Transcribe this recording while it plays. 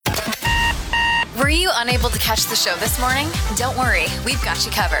Were you unable to catch the show this morning? Don't worry, we've got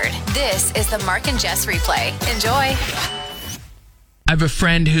you covered. This is the Mark and Jess Replay. Enjoy. I have a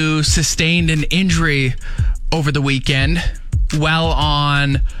friend who sustained an injury over the weekend while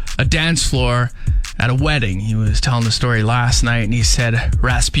on a dance floor at a wedding. He was telling the story last night and he said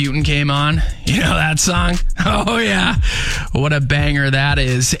Rasputin came on. You know that song? Oh yeah. What a banger that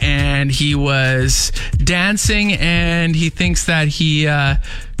is. And he was dancing and he thinks that he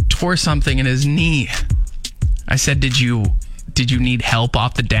tore something in his knee. I said, did you need help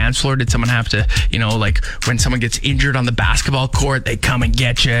off the dance floor? Did someone have to, like when someone gets injured on the basketball court, they come and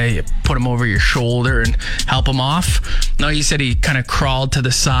get you, you put them over your shoulder and help them off? No, he said he kind of crawled to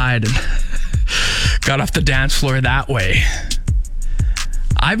the side and got off the dance floor that way.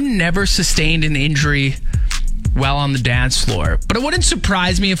 I've never sustained an injury while on the dance floor, but it wouldn't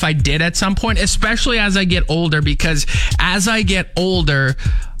surprise me if I did at some point, especially as I get older, because as I get older,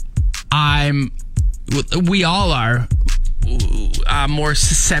 we all are more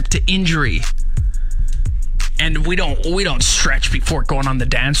susceptible to injury, and we don't stretch before going on the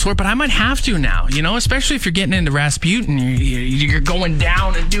dance floor, but I might have to now, especially if you're getting into Rasputin. You're going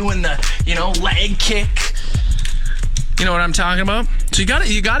down and doing the leg kick. You know what I'm talking about? So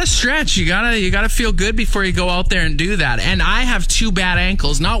you gotta stretch. You gotta feel good before you go out there and do that. And I have two bad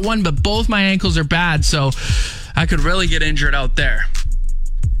ankles, not one, but both my ankles are bad, so I could really get injured out there.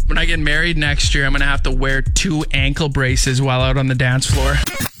 When I get married next year, I'm going to have to wear 2 ankle braces while out on the dance floor.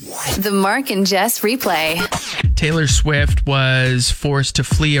 The Mark and Jess Replay. Taylor Swift was forced to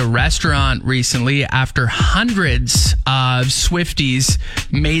flee a restaurant recently after hundreds of Swifties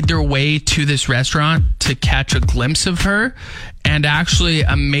made their way to this restaurant to catch a glimpse of her. And actually,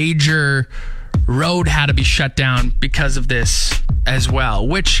 a major road had to be shut down because of this as well,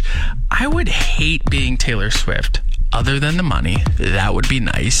 which I would hate being Taylor Swift. Other than the money, that would be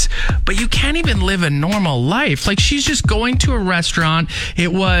nice. But you can't even live a normal life. Like, she's just going to a restaurant.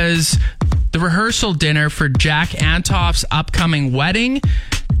 It was the rehearsal dinner for Jack Antoff's upcoming wedding,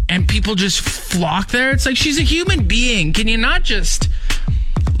 and people just flock there. It's like, she's a human being. Can you not just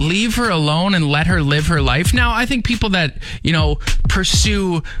leave her alone and let her live her life? Now, I think people that,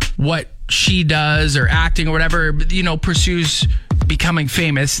 pursue what she does or acting or whatever, pursues becoming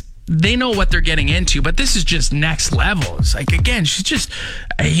famous, they know what they're getting into, but this is just next level. It's like, again, she's just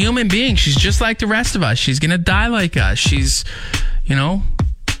a human being. She's just like the rest of us. She's going to die like us. She's,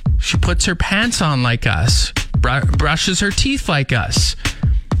 she puts her pants on like us, brushes her teeth like us,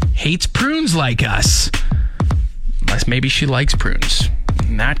 hates prunes like us. Unless maybe she likes prunes.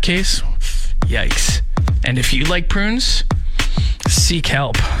 In that case, yikes. And if you like prunes, seek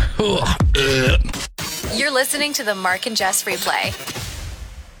help. You're listening to the Mark and Jess Replay.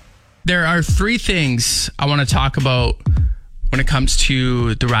 There are 3 things I want to talk about when it comes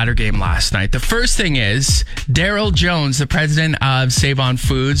to the Rider game last night. The first thing is Daryl Jones, the president of Save On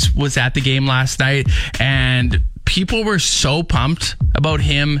Foods, was at the game last night, and people were so pumped about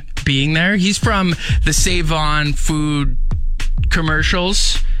him being there. He's from the Save On Food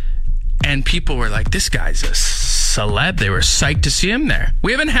commercials, and people were like, this guy's a celeb. They were psyched to see him there.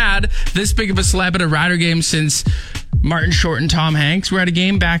 We haven't had this big of a celeb at a Rider game since Martin Short and Tom Hanks were at a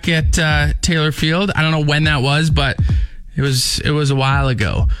game back at Taylor Field. I don't know when that was, but it was a while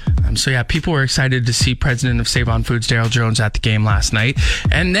ago. So yeah, people were excited to see President of Save On Foods, Daryl Jones, at the game last night.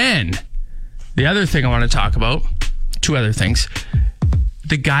 And then the other thing I want to talk about, 2 other things.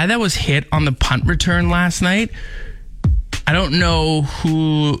 The guy that was hit on the punt return last night, I don't know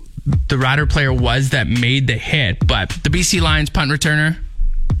who the Rider player was that made the hit, but the BC Lions punt returner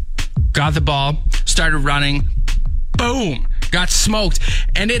got the ball, started running, boom, got smoked.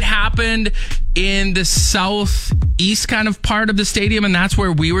 And it happened in the southeast kind of part of the stadium, and that's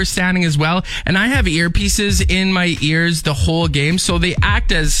where we were standing as well. And I have earpieces in my ears the whole game, so they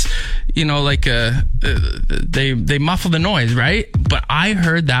act as, like they muffle the noise, right? But I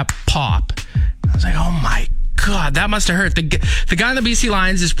heard that pop. I was like, oh my God, that must have hurt. The guy in the BC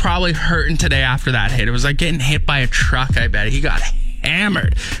Lions is probably hurting today after that hit. It was like getting hit by a truck, I bet. He got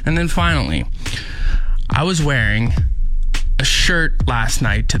hammered. And then finally, I was wearing a shirt last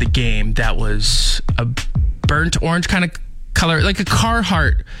night to the game that was a burnt orange kind of color, like a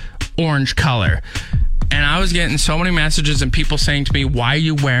Carhartt orange color. And I was getting so many messages and people saying to me, why are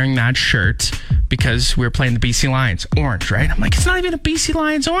you wearing that shirt? Because we were playing the BC Lions orange, right? I'm like, it's not even a BC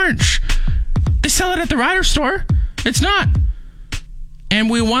Lions orange. They sell it at the Rider store. It's not.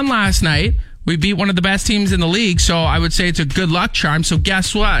 And we won last night. We beat one of the best teams in the league, so I would say it's a good luck charm. So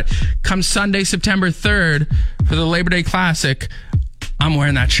guess what? Come Sunday, September 3rd, for the Labor Day Classic, I'm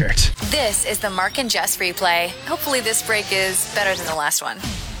wearing that shirt. This is the Mark and Jess Replay. Hopefully this break is better than the last one.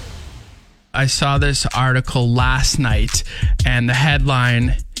 I saw this article last night, and the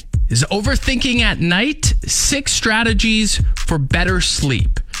headline is Overthinking at Night, 6 Strategies for Better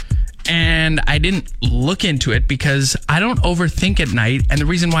Sleep. And I didn't look into it because I don't overthink at night. And the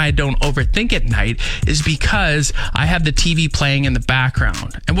reason why I don't overthink at night is because I have the TV playing in the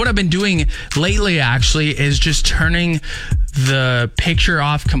background. And what I've been doing lately actually is just turning the picture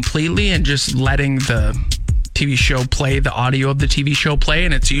off completely and just letting the TV show play, the audio of the TV show play.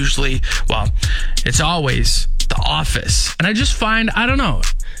 And it's usually, it's always The Office. And I just find, I don't know,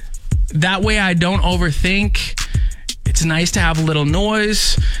 that way I don't overthink. It's nice to have a little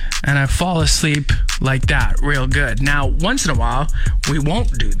noise, and I fall asleep like that real good. Now, once in a while, we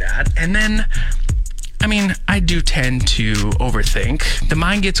won't do that. And then, I do tend to overthink. The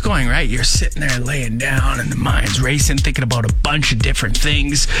mind gets going, right? You're sitting there laying down, and the mind's racing, thinking about a bunch of different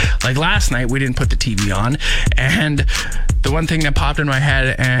things. Like last night, we didn't put the TV on, and the one thing that popped in my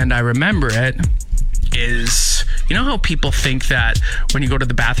head, and I remember it, is, you know how people think that when you go to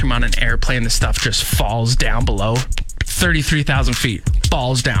the bathroom on an airplane, the stuff just falls down below? 33,000 feet,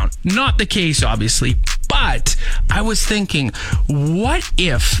 falls down. Not the case, obviously, but I was thinking, what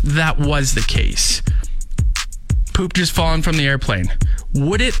if that was the case? Poop just falling from the airplane.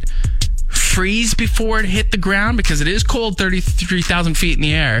 Would it freeze before it hit the ground? Because it is cold, 33,000 feet in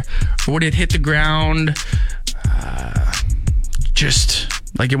the air. Or would it hit the ground just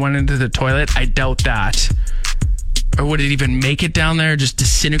like it went into the toilet? I doubt that. Or would it even make it down there, just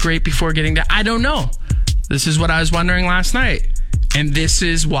disintegrate before getting there? I don't know. This is what I was wondering last night. And this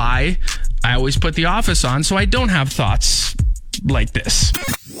is why I always put The Office on, so I don't have thoughts like this.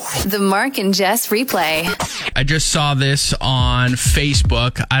 The Mark and Jess Replay. I just saw this on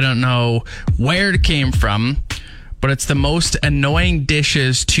Facebook. I don't know where it came from, but it's the most annoying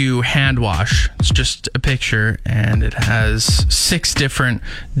dishes to hand wash. It's just a picture, and it has 6 different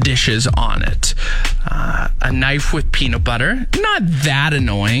dishes on it. A knife with peanut butter. Not that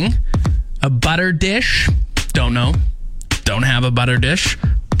annoying. A butter dish. Don't know. Don't have a butter dish.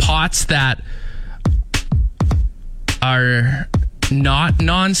 Pots that are not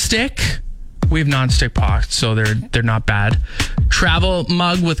non-stick. We have non-stick pots, so they're not bad. Travel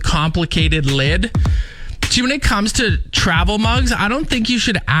mug with complicated lid. See, when it comes to travel mugs, I don't think you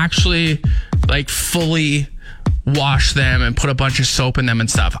should actually fully wash them and put a bunch of soap in them and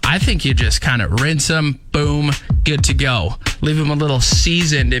stuff. I think you just kind of rinse them, boom, good to go. Leave them a little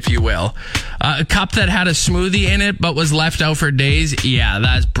seasoned, if you will. A cup that had a smoothie in it but was left out for days, yeah,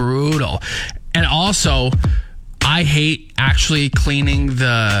 that's brutal. And also, I hate actually cleaning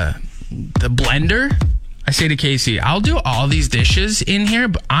the blender. I say to Casey, I'll do all these dishes in here,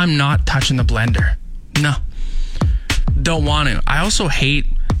 but I'm not touching the blender. No, don't want to. I also hate,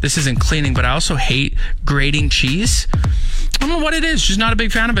 this isn't cleaning, but I also hate grating cheese. I don't know what it is, just not a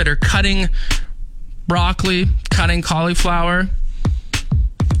big fan of it. Or cutting broccoli, cutting cauliflower.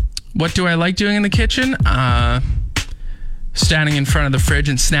 What do I like doing in the kitchen? Standing in front of the fridge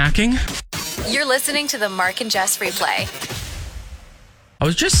and snacking. You're listening to the Mark and Jess Replay. I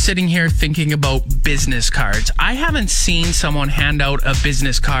was just sitting here thinking about business cards. I haven't seen someone hand out a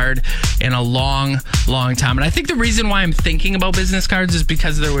business card in a long, long time. And I think the reason why I'm thinking about business cards is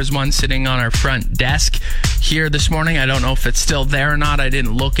because there was one sitting on our front desk here this morning. I don't know if it's still there or not. I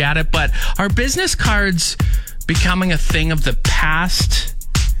didn't look at it. But are business cards becoming a thing of the past?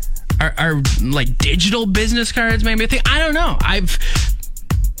 Are like digital business cards maybe a thing? I don't know.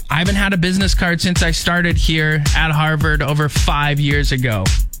 I haven't had a business card since I started here at Harvard over 5 years ago.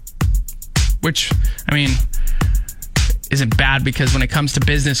 Which, isn't bad, because when it comes to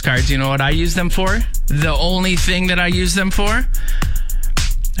business cards, you know what I use them for? The only thing that I use them for?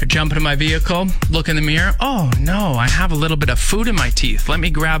 I jump into my vehicle, look in the mirror. Oh no, I have a little bit of food in my teeth. Let me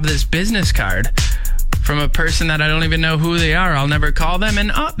grab this business card from a person that I don't even know who they are. I'll never call them,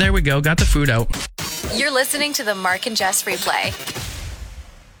 and there we go, got the food out. You're listening to the Mark and Jess Replay.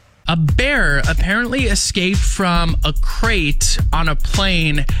 A bear apparently escaped from a crate on a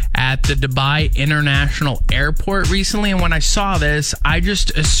plane at the Dubai International Airport recently. And when I saw this, I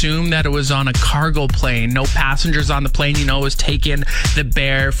just assumed that it was on a cargo plane. No passengers on the plane, it was taking the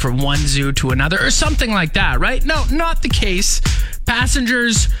bear from one zoo to another or something like that, right? No, not the case.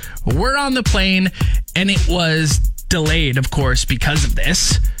 Passengers were on the plane, and it was delayed, of course, because of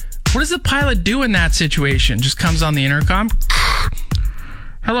this. What does the pilot do in that situation? Just comes on the intercom.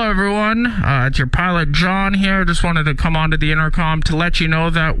 Hello, everyone. It's your pilot, John, here. Just wanted to come onto the intercom to let you know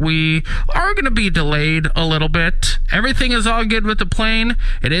that we are going to be delayed a little bit. Everything is all good with the plane.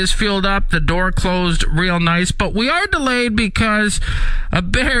 It is fueled up. The door closed real nice. But we are delayed because a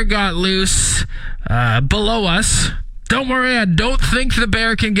bear got loose below us. Don't worry, I don't think the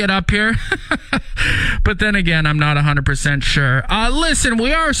bear can get up here. But then again, I'm not 100% sure. Listen,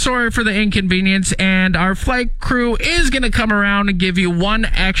 we are sorry for the inconvenience, and our flight crew is going to come around and give you one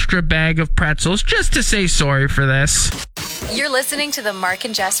extra bag of pretzels just to say sorry for this. You're listening to the Mark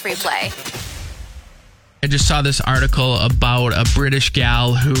and Jess Replay. I just saw this article about a British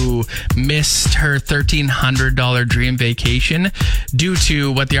gal who missed her $1,300 dream vacation due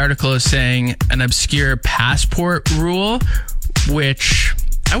to what the article is saying, an obscure passport rule, which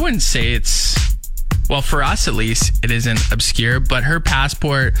I wouldn't say it's, well, for us at least, it isn't obscure, but her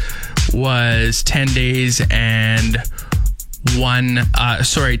passport was 10 days and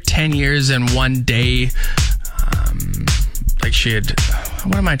 10 years and 1 day. Like she had,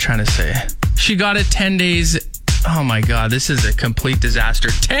 what am I trying to say? She got it 10 days. Oh my God, this is a complete disaster.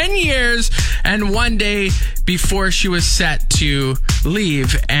 10 years and 1 day before she was set to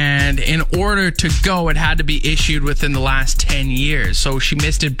leave. And in order to go, it had to be issued within the last 10 years. So she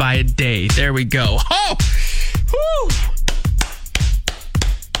missed it by a day. There we go. Oh! Woo!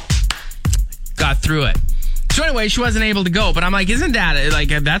 Got through it. So anyway, she wasn't able to go. But I'm like, isn't that, like,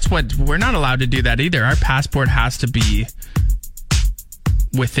 that's what, we're not allowed to do that either. Our passport has to be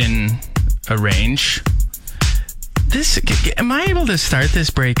within a range. Am I able to start this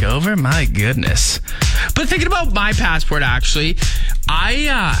break over? My goodness. But thinking about my passport, actually,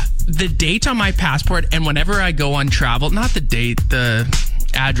 the date on my passport, and whenever I go on travel, not the date, the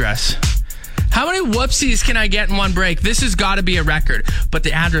address. How many whoopsies can I get in one break? This has got to be a record. But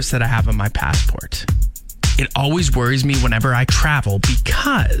the address that I have on my passport, it always worries me whenever I travel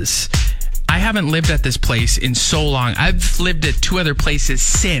because I haven't lived at this place in so long. I've lived at 2 other places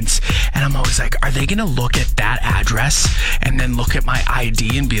since. And I'm always like, are they going to look at that address and then look at my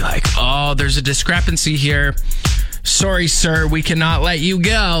ID and be like, oh, there's a discrepancy here. Sorry, sir, we cannot let you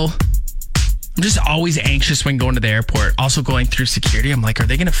go. I'm just always anxious when going to the airport. Also going through security, I'm like, are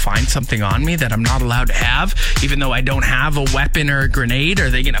they going to find something on me that I'm not allowed to have? Even though I don't have a weapon or a grenade, are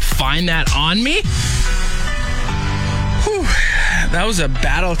they going to find that on me? Whew. That was a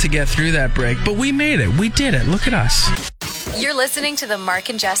battle to get through that break, but we made it. We did it. Look at us. You're listening to the Mark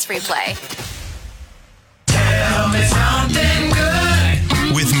and Jess Replay. Tell me something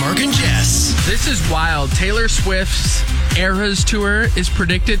good with Mark and Jess. This is wild. Taylor Swift's Eras Tour is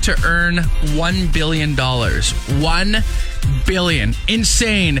predicted to earn $1 billion. $1 billion.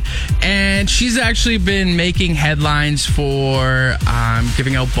 Insane. And she's actually been making headlines for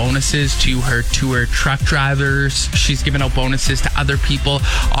giving out bonuses to her tour truck drivers. She's given out bonuses to other people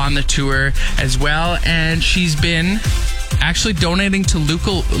on the tour as well. And she's been actually donating to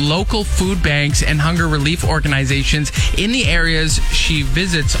local food banks and hunger relief organizations in the areas she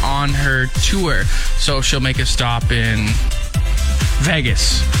visits on her tour. So she'll make a stop in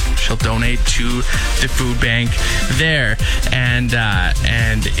Vegas. She'll donate to the food bank there, and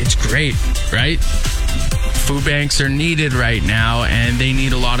it's great, right? Food banks are needed right now, and they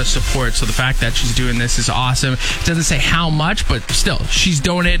need a lot of support. So the fact that she's doing this is awesome. It doesn't say how much, but still, she's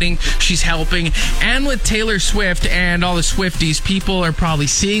donating, she's helping. And with Taylor Swift and all the Swifties, people are probably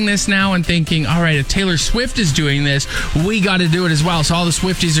seeing this now and thinking, all right, if Taylor Swift is doing this, we got to do it as well. So all the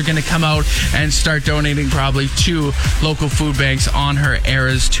Swifties are going to come out and start donating probably to local food banks on her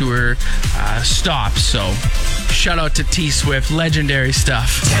Eras Tour stops. So shout out to T Swift, legendary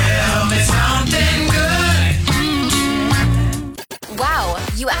stuff. Tell me something good. Wow,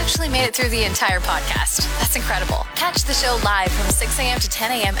 you actually made it through the entire podcast. That's incredible. Catch the show live from 6 a.m. to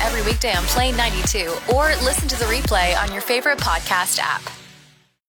 10 a.m. every weekday on Play 92 or listen to the replay on your favorite podcast app.